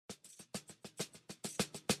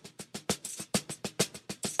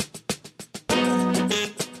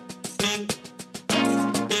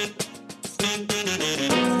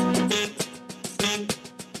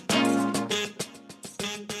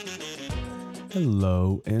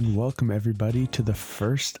Hello and welcome everybody to the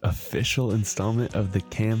first official installment of the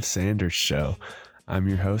Cam Sanders Show. I'm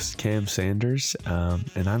your host, Cam Sanders,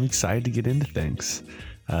 and I'm excited to get into things.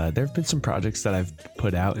 There have been some projects that I've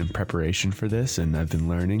put out in preparation for this, and I've been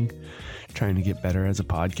learning, trying to get better as a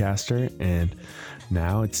podcaster, and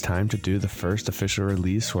now it's time to do the first official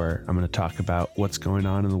release where I'm going to talk about what's going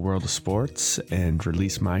on in the world of sports and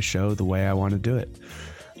release my show the way I want to do it.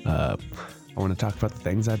 I want to talk about the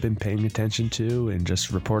things I've been paying attention to and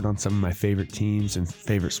just report on some of my favorite teams and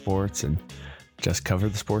favorite sports and just cover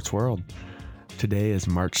the sports world. Today is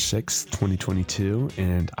March 6th, 2022,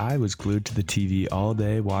 and I was glued to the TV all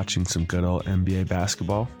day watching some good old NBA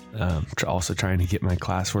basketball, also trying to get my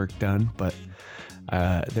classwork done, but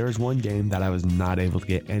there was one game that I was not able to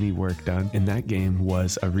get any work done, and that game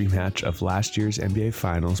was a rematch of last year's NBA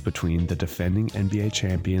Finals between the defending NBA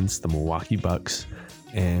champions, the Milwaukee Bucks,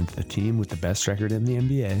 and the team with the best record in the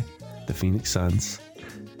NBA, the Phoenix Suns.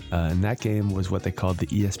 And that game was what they called the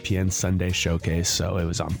ESPN Sunday Showcase, so it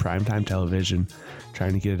was on primetime television,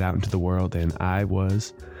 trying to get it out into the world, and I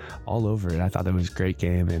was all over it. I thought it was a great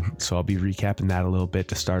game, and so I'll be recapping that a little bit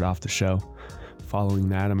to start off the show. Following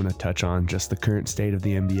that, I'm going to touch on just the current state of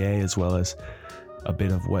the NBA, as well as a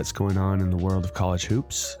bit of what's going on in the world of college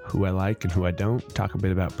hoops, who I like and who I don't, talk a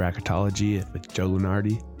bit about bracketology with Joe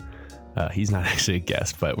Lunardi. He's not actually a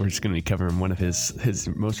guest, but we're just going to be covering one of his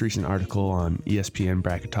most recent article on ESPN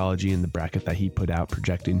bracketology and the bracket that he put out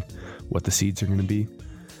projecting what the seeds are going to be.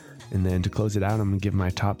 And then to close it out, I'm going to give my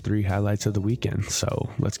top 3 highlights of the weekend. So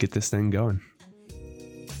let's get this thing going.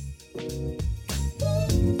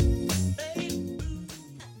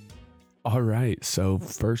 All right, so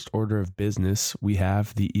first order of business, we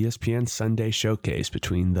have the ESPN Sunday Showcase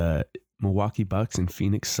between the Milwaukee Bucks and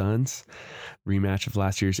Phoenix Suns, rematch of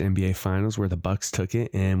last year's NBA Finals where the Bucks took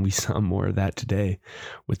it, and we saw more of that today.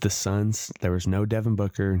 With the Suns, there was no Devin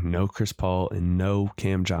Booker, no Chris Paul, and no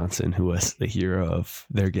Cam Johnson, who was the hero of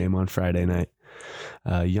their game on Friday night.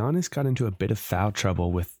 Giannis got into a bit of foul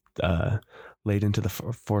trouble with late into the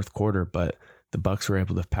fourth quarter, but the Bucks were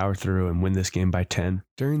able to power through and win this game by 10.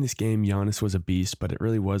 During this game, Giannis was a beast, but it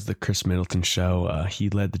really was the Chris Middleton show. He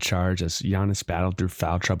led the charge as Giannis battled through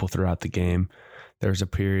foul trouble throughout the game. There was a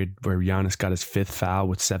period where Giannis got his 5th foul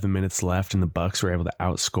with 7 minutes left, and the Bucks were able to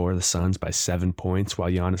outscore the Suns by 7 points while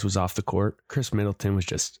Giannis was off the court. Chris Middleton was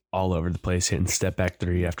just all over the place, hitting step back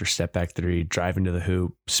 3 after step back 3, driving to the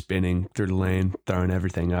hoop, spinning through the lane, throwing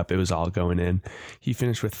everything up. It was all going in. He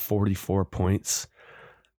finished with 44 points.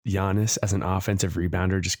 Giannis, as an offensive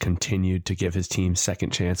rebounder, just continued to give his team second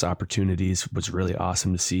chance opportunities. It was really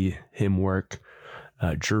awesome to see him work.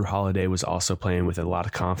 Jrue Holiday was also playing with a lot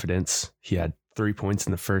of confidence. He had 3 points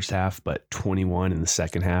in the first half, but 21 in the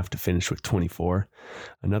second half to finish with 24.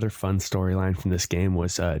 Another fun storyline from this game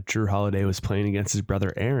was Jrue Holiday was playing against his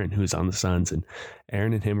brother Aaron, who's on the Suns, and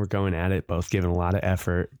Aaron and him were going at it, both giving a lot of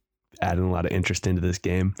effort, adding a lot of interest into this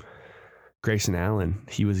game. Grayson Allen,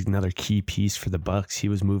 he was another key piece for the Bucks. He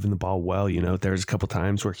was moving the ball well. There was a couple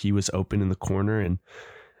times where he was open in the corner and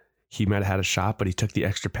he might have had a shot, but he took the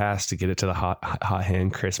extra pass to get it to the hot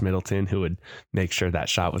hand Chris Middleton, who would make sure that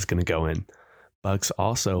shot was going to go in. Bucks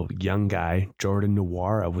also, young guy, Jordan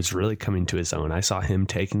Nwora, was really coming to his own. I saw him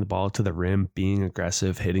taking the ball to the rim, being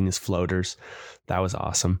aggressive, hitting his floaters. That was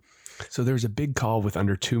awesome. So there was a big call with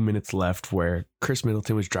under 2 minutes left where Chris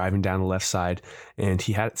Middleton was driving down the left side, and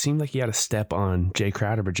it seemed like he had a step on Jay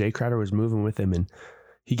Crowder, but Jay Crowder was moving with him, and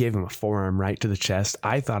he gave him a forearm right to the chest.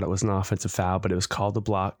 I thought it was an offensive foul, but it was called a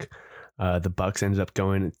block. The Bucks ended up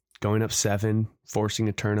going up 7, forcing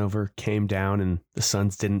a turnover, came down, and the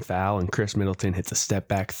Suns didn't foul, and Chris Middleton hits a step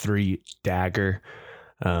back 3 dagger.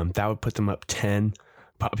 That would put them up 10.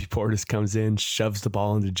 Bobby Portis comes in, shoves the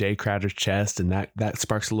ball into Jay Crowder's chest, and that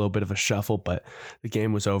sparks a little bit of a shuffle, but the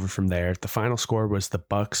game was over from there. The final score was the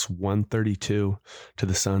Bucks 132 to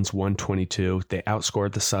the Suns 122. They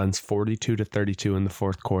outscored the Suns 42-32 in the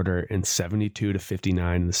fourth quarter and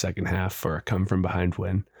 72-59 in the second half for a come-from-behind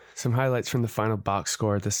win. Some highlights from the final box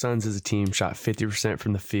score. The Suns as a team shot 50%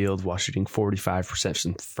 from the field while shooting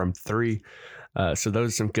 45% from 3. So those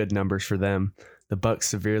are some good numbers for them. The Bucks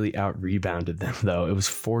severely out-rebounded them, though. It was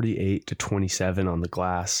 48-27 on the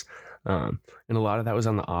glass, and a lot of that was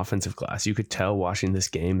on the offensive glass. You could tell watching this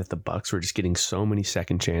game that the Bucks were just getting so many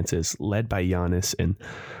second chances, led by Giannis, and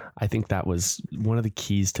I think that was one of the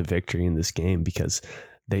keys to victory in this game because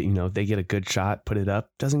they get a good shot, put it up,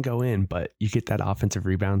 doesn't go in, but you get that offensive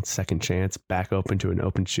rebound, second chance, back open to an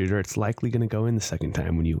open shooter. It's likely going to go in the second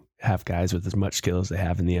time when you have guys with as much skill as they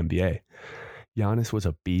have in the NBA. Giannis was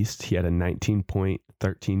a beast. He had a 19-point,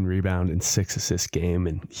 13 rebound, and 6 assist game,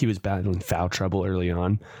 and he was battling foul trouble early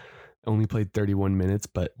on. only played 31 minutes,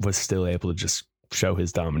 but was still able to just show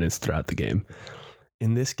his dominance throughout the game.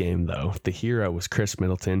 In this game, though, the hero was Chris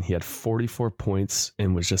Middleton. He had 44 points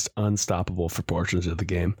and was just unstoppable for portions of the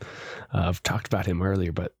game. I've talked about him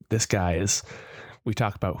earlier, but this guy is, we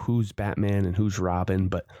talk about who's Batman and who's Robin,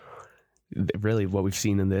 but really what we've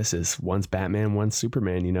seen in this is one's Batman, one's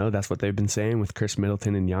Superman. You know, that's what they've been saying with Chris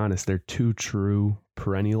Middleton and Giannis. They're two true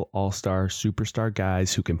perennial all-star superstar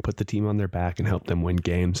guys who can put the team on their back and help them win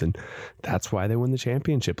games. And that's why they won the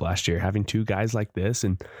championship last year. Having two guys like this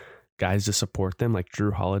and guys to support them like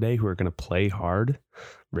Drew Holiday, who are going to play hard.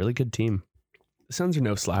 Really good team. The Suns are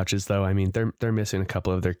no slouches, though. I mean, they're missing a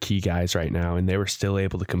couple of their key guys right now, and they were still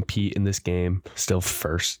able to compete in this game, still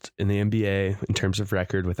first in the NBA in terms of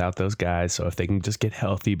record without those guys. So if they can just get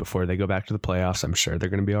healthy before they go back to the playoffs, I'm sure they're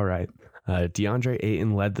going to be all right. DeAndre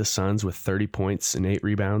Ayton led the Suns with 30 points and 8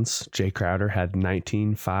 rebounds. Jay Crowder had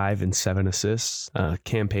 19, 5, and 7 assists.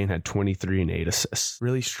 Cam Payne had 23 and 8 assists.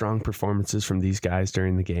 Really strong performances from these guys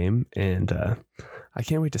during the game, and I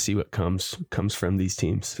can't wait to see what comes from these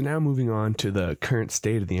teams. So now moving on to the current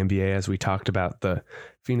state of the NBA, as we talked about the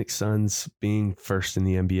Phoenix Suns being first in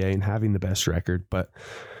the NBA and having the best record, but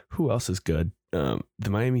who else is good? The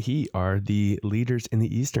Miami Heat are the leaders in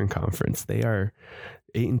the Eastern Conference. They are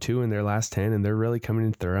 8-2 in their last 10, and they're really coming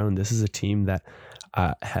into their own. This is a team that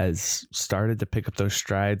has started to pick up those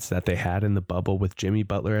strides that they had in the bubble with Jimmy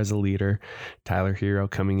Butler as a leader, Tyler Hero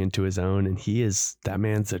coming into his own, and that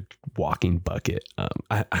man's a walking bucket.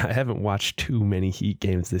 I haven't watched too many Heat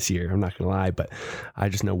games this year, I'm not gonna lie, but I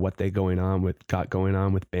just know what got going on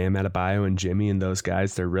with Bam Adebayo and Jimmy and those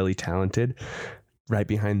guys. They're really talented. Right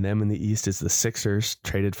behind them in the East is the Sixers,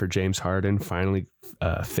 traded for James Harden, finally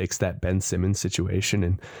fixed that Ben Simmons situation,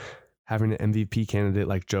 and having an MVP candidate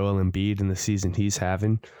like Joel Embiid in the season he's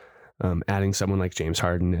having, adding someone like James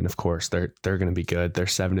Harden, and of course they're going to be good. They're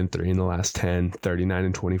 7-3 in the last 10,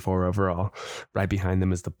 39-24 overall. Right behind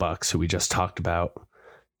them is the Bucks, who we just talked about.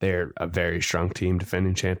 They're a very strong team,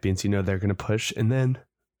 defending champions. You know they're going to push. And then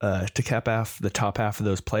to cap off the top half of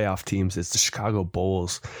those playoff teams is the Chicago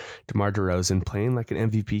Bulls. DeMar DeRozan playing like an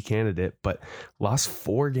MVP candidate, but lost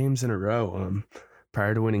 4 games in a row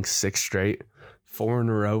prior to winning 6 straight. 4 in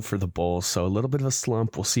a row for the Bulls, so a little bit of a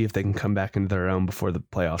slump. We'll see if they can come back into their own before the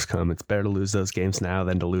playoffs come. It's better to lose those games now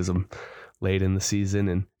than to lose them late in the season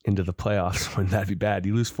and into the playoffs. Wouldn't that be bad?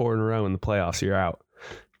 You lose 4 in a row in the playoffs, you're out.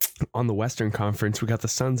 On the Western Conference, we got the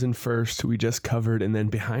Suns in first, who we just covered, and then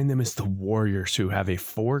behind them is the Warriors, who have a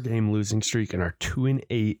 4-game losing streak and are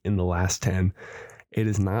 2-8 in the last 10. It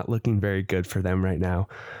is not looking very good for them right now.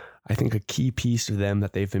 I think a key piece to them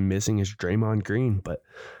that they've been missing is Draymond Green, but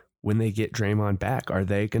when they get Draymond back, are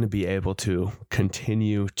they going to be able to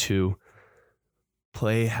continue to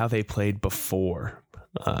play how they played before?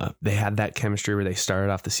 They had that chemistry where they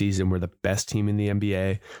started off the season, were the best team in the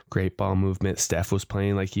NBA, great ball movement. Steph was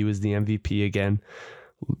playing like he was the MVP again.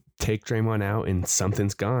 Take Draymond out and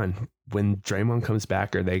something's gone. When Draymond comes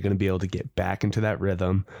back, are they going to be able to get back into that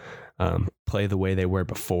rhythm, play the way they were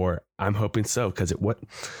before? I'm hoping so, because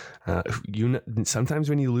sometimes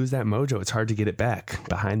when you lose that mojo, it's hard to get it back.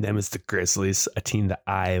 Behind them is the Grizzlies, a team that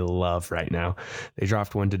I love right now. They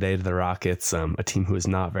dropped one today to the Rockets, a team who is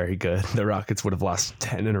not very good. The Rockets would have lost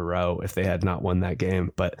 10 in a row if they had not won that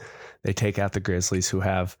game, but they take out the Grizzlies, who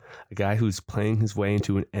have a guy who's playing his way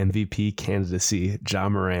into an MVP candidacy, Ja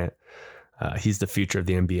Morant. He's the future of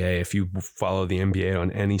the NBA. If you follow the NBA on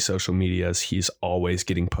any social medias, he's always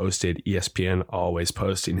getting posted. ESPN always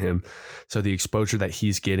posting him. So the exposure that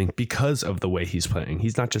he's getting because of the way he's playing,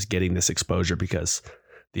 he's not just getting this exposure because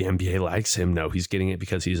the NBA likes him. No, he's getting it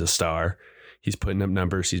because he's a star. He's putting up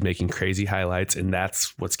numbers. He's making crazy highlights, and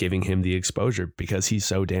that's what's giving him the exposure because he's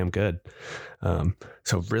so damn good.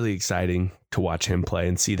 So really exciting to watch him play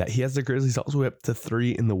and see that he has the Grizzlies all the way up to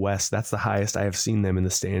 3 in the West. That's the highest I have seen them in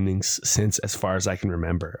the standings since as far as I can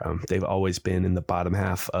remember. They've always been in the bottom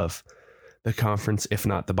half of the conference, if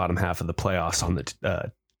not the bottom half of the playoffs on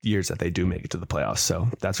the years that they do make it to the playoffs. So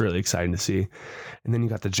that's really exciting to see. And then you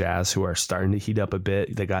got the Jazz, who are starting to heat up a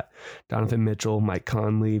bit. They got Donovan Mitchell, Mike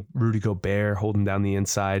Conley, Rudy Gobert holding down the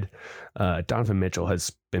inside. Donovan Mitchell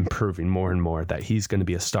has been proving more and more that he's going to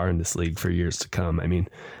be a star in this league for years to come. I mean,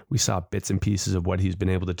 we saw bits and pieces of what he's been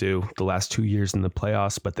able to do the last 2 years in the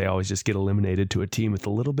playoffs, but they always just get eliminated to a team with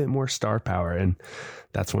a little bit more star power. And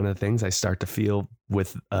that's one of the things I start to feel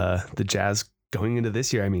with the Jazz going into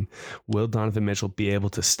this year. I mean, will Donovan Mitchell be able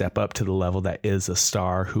to step up to the level that is a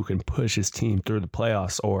star who can push his team through the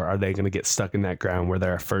playoffs, or are they going to get stuck in that ground where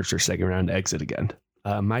they're a first or second round exit again?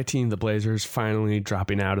 My team, the Blazers, finally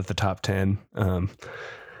dropping out of the top 10.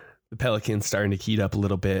 the Pelicans starting to heat up a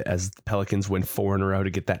little bit as the Pelicans win 4 in a row to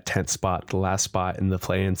get that 10th spot, the last spot in the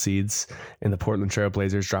play-in seeds. And the Portland Trail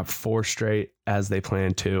Blazers dropped 4 straight as they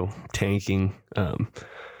planned to, tanking.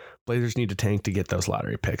 Blazers need to tank to get those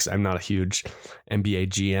lottery picks. I'm not a huge NBA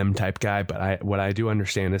GM type guy, but what I do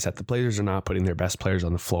understand is that the Blazers are not putting their best players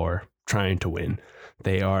on the floor trying to win.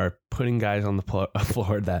 They are putting guys on the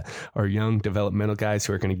floor that are young developmental guys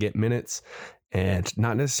who are going to get minutes and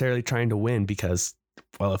not necessarily trying to win because,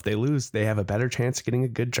 well, if they lose, they have a better chance of getting a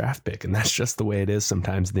good draft pick. And that's just the way it is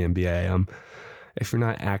sometimes in the NBA. If you're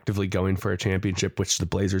not actively going for a championship, which the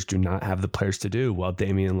Blazers do not have the players to do while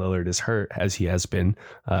Damian Lillard is hurt, as he has been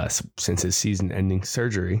since his season-ending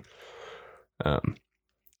surgery,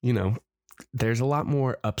 there's a lot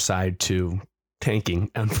more upside to tanking,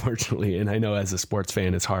 unfortunately. And I know as a sports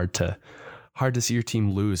fan, it's hard to see your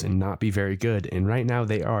team lose and not be very good. And right now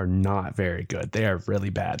they are not very good. They are really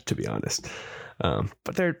bad, to be honest.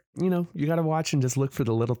 But they're, you got to watch and just look for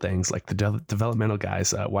the little things like the developmental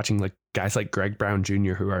guys, watching like guys like Greg Brown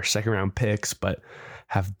Jr., who are 2nd round picks, but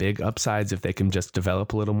have big upsides if they can just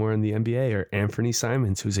develop a little more in the NBA, or Anthony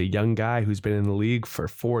Simons, who's a young guy who's been in the league for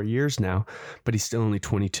 4 years now, but he's still only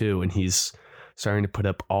 22 and he's starting to put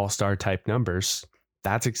up all-star type numbers.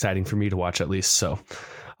 That's exciting for me to watch at least. So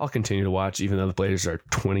I'll continue to watch, even though the Blazers are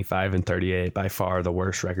 25-38, by far the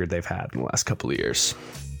worst record they've had in the last couple of years.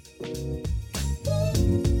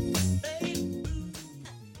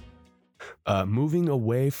 Moving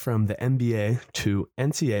away from the NBA to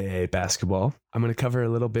NCAA basketball, I'm going to cover a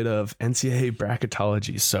little bit of NCAA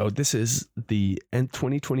bracketology. So this is the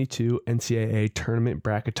 2022 NCAA tournament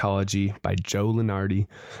bracketology by Joe Lunardi. It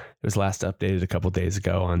was last updated a couple days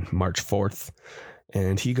ago on March 4th.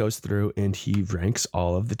 And he goes through and he ranks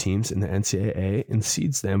all of the teams in the NCAA and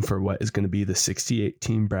seeds them for what is going to be the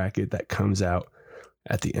 68-team bracket that comes out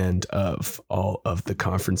at the end of all of the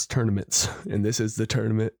conference tournaments. And this is the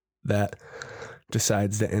tournament that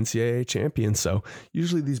decides the NCAA champion. So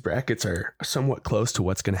usually these brackets are somewhat close to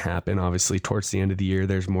what's going to happen. Obviously, towards the end of the year,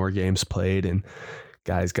 there's more games played and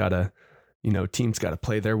guys got to, teams got to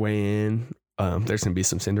play their way in. There's going to be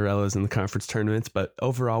some Cinderellas in the conference tournaments, but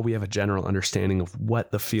overall, we have a general understanding of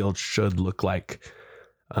what the field should look like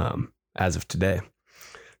as of today.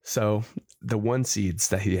 So the 1 seeds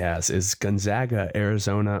that he has is Gonzaga,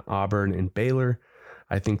 Arizona, Auburn, and Baylor.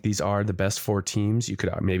 I think these are the best 4 teams. You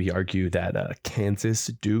could maybe argue that Kansas,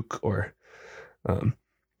 Duke, or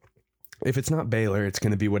if it's not Baylor, it's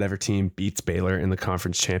going to be whatever team beats Baylor in the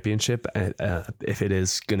conference championship. If it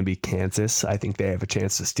is going to be Kansas, I think they have a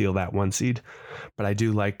chance to steal that 1 seed. But I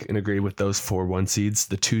do like and agree with those 4 1 seeds.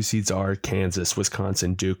 The 2 seeds are Kansas,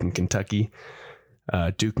 Wisconsin, Duke, and Kentucky.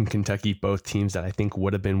 Duke and Kentucky, both teams that I think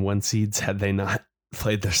would have been 1 seeds had they not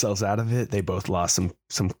played themselves out of it. They both lost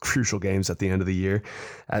some crucial games at the end of the year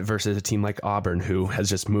versus a team like Auburn, who has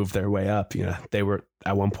just moved their way up. They were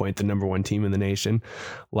at one point the number 1 team in the nation,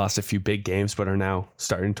 lost a few big games, but are now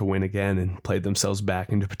starting to win again and played themselves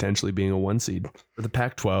back into potentially being a 1 seed. For the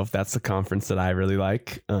Pac-12, that's the conference that I really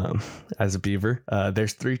like as a Beaver.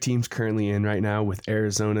 There's 3 teams currently in right now with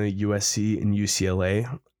Arizona, USC, and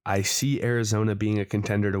UCLA. I see Arizona being a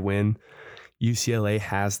contender to win. UCLA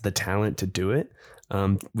has the talent to do it.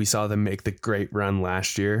 We saw them make the great run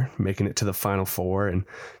last year, making it to the Final Four, and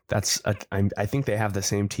I think they have the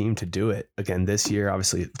same team to do it again this year.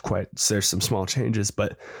 Obviously, there's some small changes,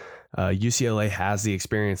 but UCLA has the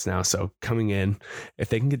experience now. So coming in, if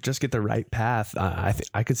they can just get the right path,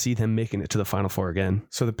 I could see them making it to the Final Four again.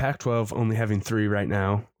 So the Pac-12 only having 3 right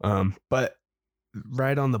now, but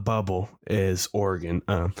right on the bubble is Oregon.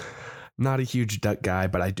 Not a huge Duck guy,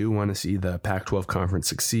 but I do want to see the Pac-12 conference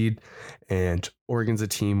succeed. And Oregon's a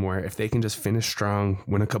team where if they can just finish strong,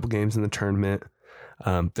 win a couple games in the tournament,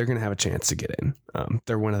 they're going to have a chance to get in.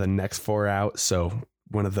 They're one of the next 4 out. So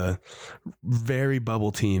one of the very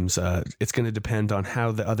bubble teams. It's going to depend on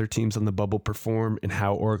how the other teams on the bubble perform and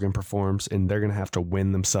how Oregon performs. And they're going to have to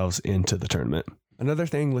win themselves into the tournament. Another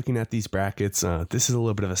thing, looking at these brackets, this is a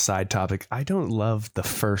little bit of a side topic. I don't love the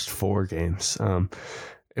first 4 games.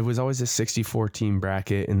 It was always a 64-team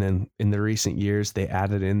bracket, and then in the recent years, they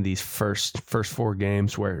added in these first 4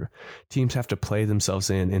 games where teams have to play themselves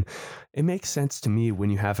in. And it makes sense to me when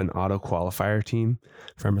you have an auto-qualifier team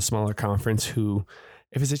from a smaller conference who,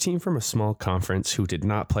 if it's a team from a small conference who did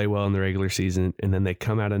not play well in the regular season, and then they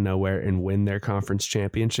come out of nowhere and win their conference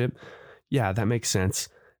championship, yeah, that makes sense.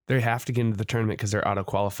 They have to get into the tournament because they're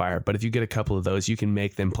auto-qualifier. But if you get a couple of those, you can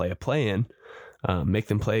make them play a play-in. Make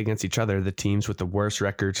them play against each other. The teams with the worst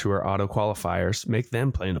records who are auto qualifiers, make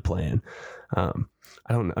them play in a play-in. I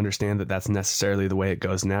don't understand that that's necessarily the way it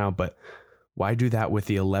goes now, but Why do that with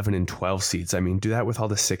the 11 and 12 seeds? I mean, do that with all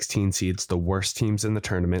the 16 seeds, the worst teams in the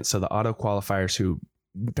tournament. So the auto qualifiers who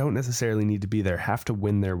don't necessarily need to be there have to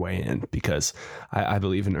win their way in, because I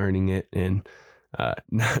believe in earning it. And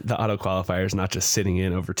the auto qualifiers, not just sitting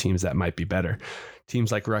in over teams that might be better.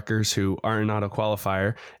 Teams like Rutgers, who are an auto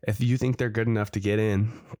qualifier, if you think they're good enough to get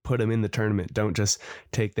in, put them in the tournament. Don't just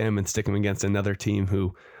take them and stick them against another team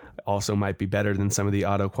who also might be better than some of the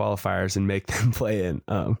auto qualifiers and make them play in.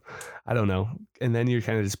 I don't know. And then you're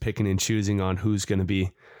kind of just picking and choosing on who's going to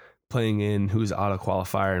be playing in, who's auto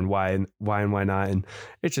qualifier and why and why not. And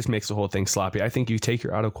it just makes the whole thing sloppy. I think you take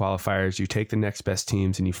your auto qualifiers, you take the next best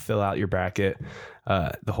teams, and you fill out your bracket.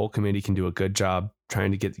 The whole committee can do a good job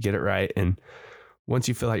trying to get it right. And once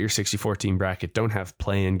you fill out your 64 team bracket, don't have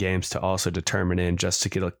play-in games to also determine in just to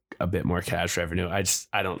get a bit more cash revenue. I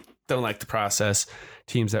don't like the process.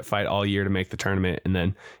 Teams that fight all year to make the tournament, and then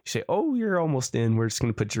you say, oh, you're almost in, we're just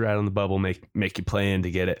going to put you right on the bubble, make you play in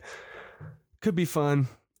to get it. Could be fun.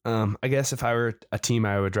 I guess if I were a team,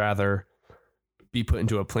 I would rather be put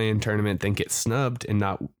into a play-in tournament than get snubbed and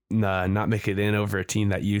not make it in over a team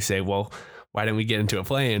that you say, well, why didn't we get into a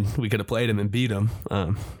play-in? We could have played them and beat them.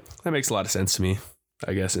 That makes a lot of sense to me,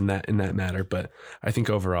 I guess, in that matter. But I think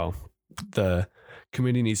overall, the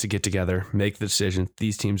committee needs to get together, make the decision.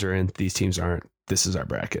 These teams are in, these teams aren't. This is our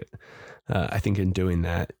bracket. I think in doing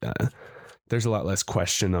that, there's a lot less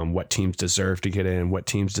question on what teams deserve to get in, what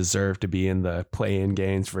teams deserve to be in the play-in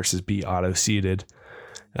games versus be auto-seeded.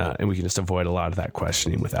 And we can just avoid a lot of that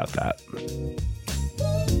questioning without that.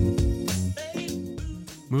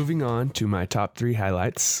 Moving on to my top 3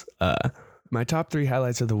 highlights. My top 3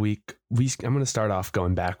 highlights of the week. I'm going to start off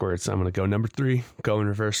going backwards. I'm going to go number 3, go in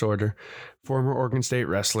reverse order. Former Oregon State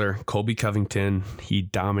wrestler Colby Covington. He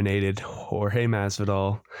dominated Jorge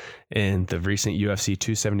Masvidal in the recent UFC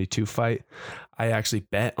 272 fight. I actually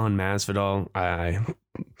bet on Masvidal.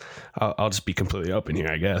 I'll just be completely open here,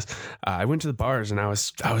 I guess. I went to the bars and I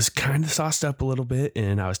was kind of sauced up a little bit,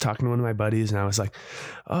 and I was talking to one of my buddies and I was like,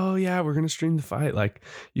 oh yeah, we're going to stream the fight. Like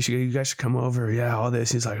you guys should come over. Yeah, all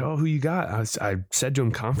this. He's like, oh, who you got? I said to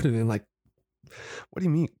him confidently, like, what do you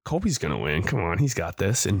mean? Colby's going to win. Come on. He's got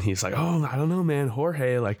this. And he's like, oh, I don't know, man.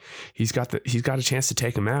 Jorge, like he's got a chance to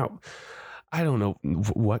take him out. I don't know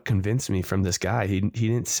what convinced me from this guy. He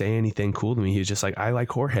didn't say anything cool to me. He was just like, I like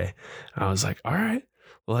Jorge. I was like, all right,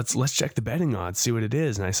 well, let's check the betting odds, see what it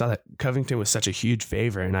is. And I saw that Covington was such a huge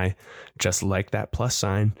favorite, and I just liked that plus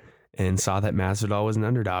sign and saw that Masvidal was an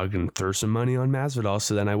underdog and threw some money on Masvidal.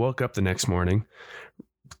 So then I woke up the next morning,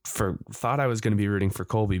 thought I was going to be rooting for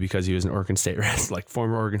Colby because he was an Oregon State wrestler, like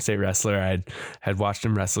former Oregon State wrestler. I had watched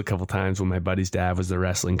him wrestle a couple times when my buddy's dad was the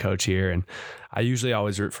wrestling coach here, and I usually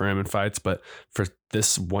always root for him in fights. But for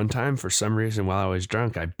this one time, for some reason, while I was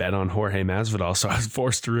drunk, I bet on Jorge Masvidal, so I was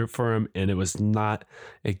forced to root for him, and it was not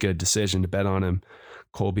a good decision to bet on him.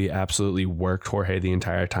 Colby absolutely worked Jorge the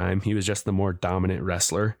entire time. He was just the more dominant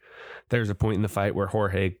wrestler. There's a point in the fight where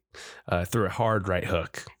Jorge threw a hard right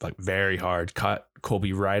hook, like very hard, caught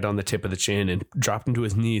Colby right on the tip of the chin and dropped him to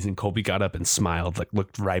his knees, and Colby got up and smiled, like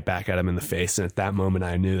looked right back at him in the face. And at that moment,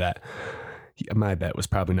 I knew that my bet was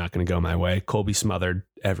probably not going to go my way. Colby smothered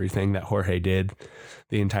everything that Jorge did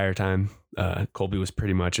the entire time. Colby was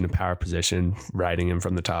pretty much in a power position, riding him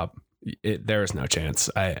from the top. There was no chance.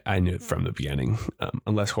 I knew it from the beginning.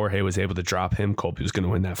 Unless Jorge was able to drop him, Colby was going to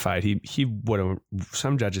win that fight. He would have.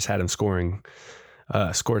 Some judges had him scored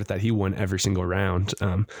it that he won every single round.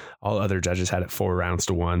 All other judges had it 4 rounds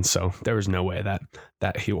to 1. So there was no way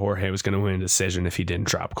that Jorge was going to win a decision if he didn't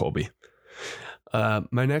drop Colby.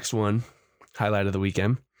 My next one, highlight of the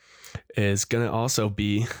weekend, is going to also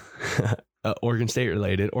be Oregon State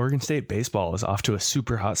related. Oregon State baseball is off to a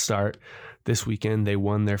super hot start. This weekend, they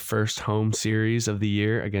won their first home series of the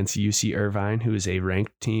year against UC Irvine, who is a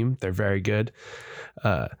ranked team. They're very good.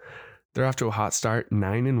 They're off to a hot start,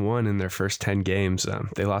 9-1 in their first 10 games.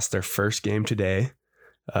 They lost their first game today.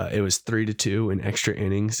 It was 3-2 in extra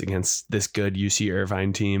innings against this good UC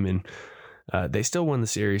Irvine team, and they still won the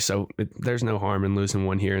series, so there's no harm in losing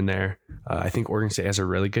one here and there. I think Oregon State has a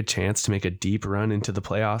really good chance to make a deep run into the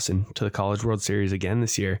playoffs and to the College World Series again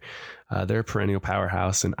this year. They're a perennial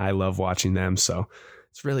powerhouse, and I love watching them, so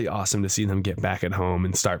it's really awesome to see them get back at home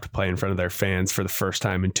and start to play in front of their fans for the first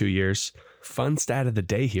time in 2 years. Fun stat of the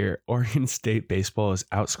day here, Oregon State baseball is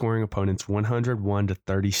outscoring opponents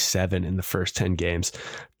 101-37 in the first 10 games.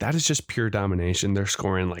 That is just pure domination. They're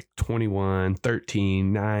scoring like 21,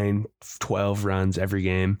 13, 9, 12 runs every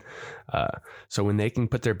game. So when they can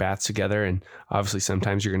put their bats together, and obviously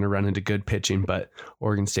sometimes you're going to run into good pitching, but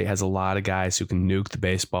Oregon State has a lot of guys who can nuke the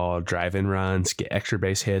baseball, drive in runs, get extra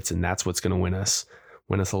base hits, and that's what's going to win us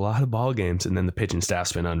win us a lot of ball games. And then the pitching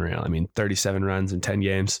staff's been unreal. I mean, 37 runs in 10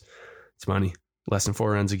 games. It's money. Less than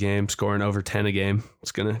 4 runs a game, scoring over 10 a game.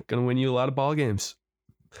 It's gonna win you a lot of ball games.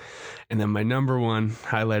 And then my number one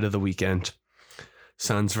highlight of the weekend,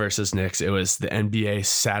 Suns versus Knicks. It was the NBA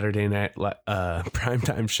Saturday night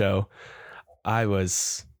primetime show. I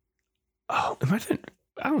don't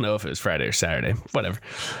know if it was Friday or Saturday, whatever.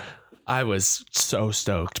 I was so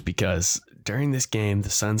stoked because during this game, the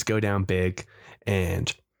Suns go down big,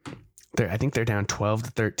 and I think they're down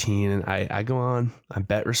 12-13. And I go on, I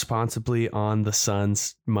bet responsibly on the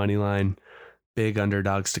Suns money line, big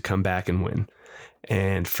underdogs to come back and win.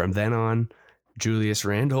 And from then on, Julius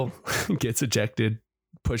Randle gets ejected,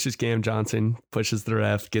 pushes Cam Johnson, pushes the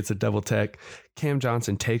ref, gets a double tech. Cam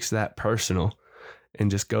Johnson takes that personal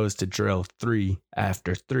and just goes to drill 3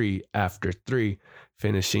 after 3 after 3,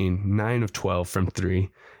 finishing 9 of 12 from 3.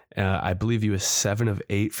 I believe he was 7 of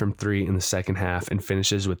 8 from 3 in the second half, and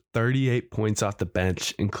finishes with 38 points off the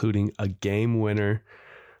bench, including a game winner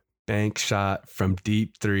bank shot from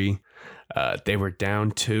deep 3. They were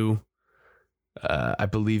down 2. I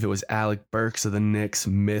believe it was Alec Burks of the Knicks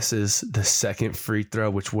misses the second free throw,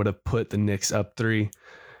 which would have put the Knicks up 3.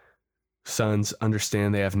 Suns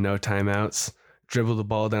understand they have no timeouts. Dribble the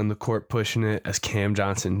ball down the court, pushing it as Cam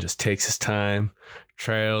Johnson just takes his time,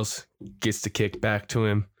 trails, gets the kick back to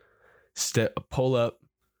him. Pull up,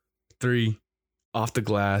 3, off the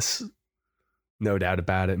glass. No doubt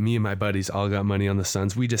about it. Me and my buddies all got money on the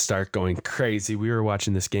Suns. We just start going crazy. We were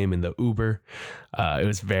watching this game in the Uber. It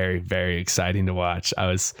was very, very exciting to watch. I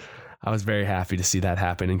was very happy to see that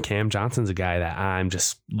happen. And Cam Johnson's a guy that I'm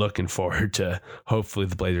just looking forward to hopefully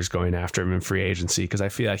the Blazers going after him in free agency, because I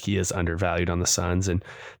feel like he is undervalued on the Suns, and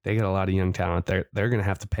they get a lot of young talent. They're going to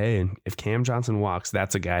have to pay. And if Cam Johnson walks,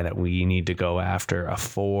 that's a guy that we need to go after, a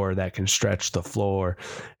 4 that can stretch the floor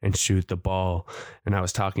and shoot the ball. And I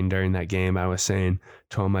was talking during that game, I was saying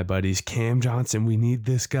to all my buddies, Cam Johnson, we need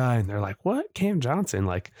this guy. And they're like, what? Cam Johnson?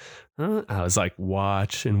 Like, huh? I was like,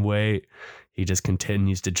 watch and wait. He just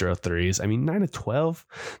continues to drill threes. I mean, 9 of 12,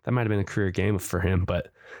 that might have been a career game for him.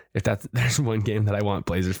 But if there's one game that I want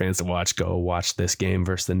Blazers fans to watch, go watch this game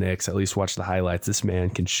versus the Knicks. At least watch the highlights. This man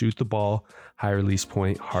can shoot the ball, high release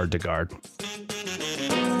point, hard to guard.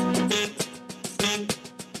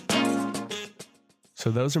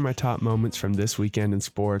 So those are my top moments from this weekend in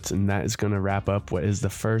sports, and that is going to wrap up what is the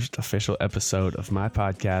first official episode of my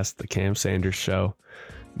podcast, The Cam Sanders Show.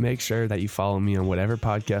 Make sure that you follow me on whatever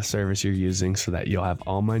podcast service you're using so that you'll have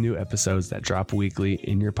all my new episodes that drop weekly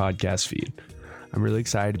in your podcast feed. I'm really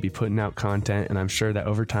excited to be putting out content, and I'm sure that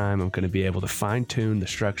over time I'm going to be able to fine-tune the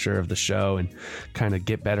structure of the show and kind of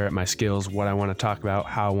get better at my skills, what I want to talk about,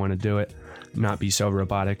 how I want to do it, not be so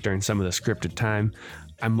robotic during some of the scripted time.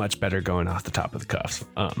 I'm much better going off the top of the cuff.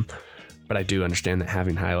 But I do understand that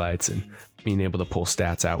having highlights and being able to pull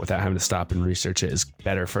stats out without having to stop and research it is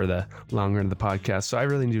better for the long run of the podcast. So I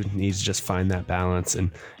really do need to just find that balance and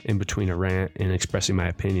in between a rant and expressing my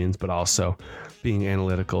opinions, but also being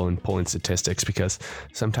analytical and pulling statistics, because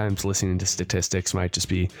sometimes listening to statistics might just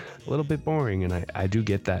be a little bit boring. And I do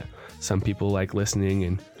get that some people like listening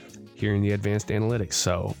and hearing the advanced analytics.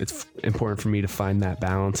 So it's important for me to find that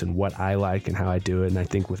balance and what I like and how I do it. And I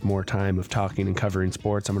think with more time of talking and covering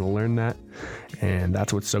sports, I'm going to learn that. And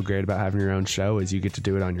that's what's so great about having your own show, is you get to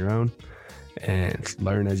do it on your own and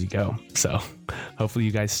learn as you go. So hopefully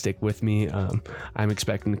you guys stick with me. I'm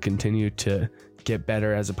expecting to continue to get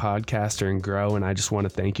better as a podcaster and grow. And I just want to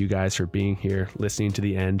thank you guys for being here, listening to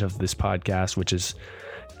the end of this podcast, which is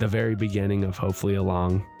the very beginning of hopefully a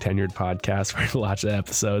long tenured podcast for lots of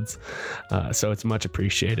episodes. So it's much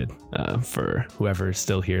appreciated for whoever is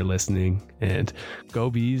still here listening, and go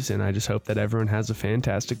Bees. And I just hope that everyone has a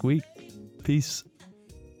fantastic week. Peace.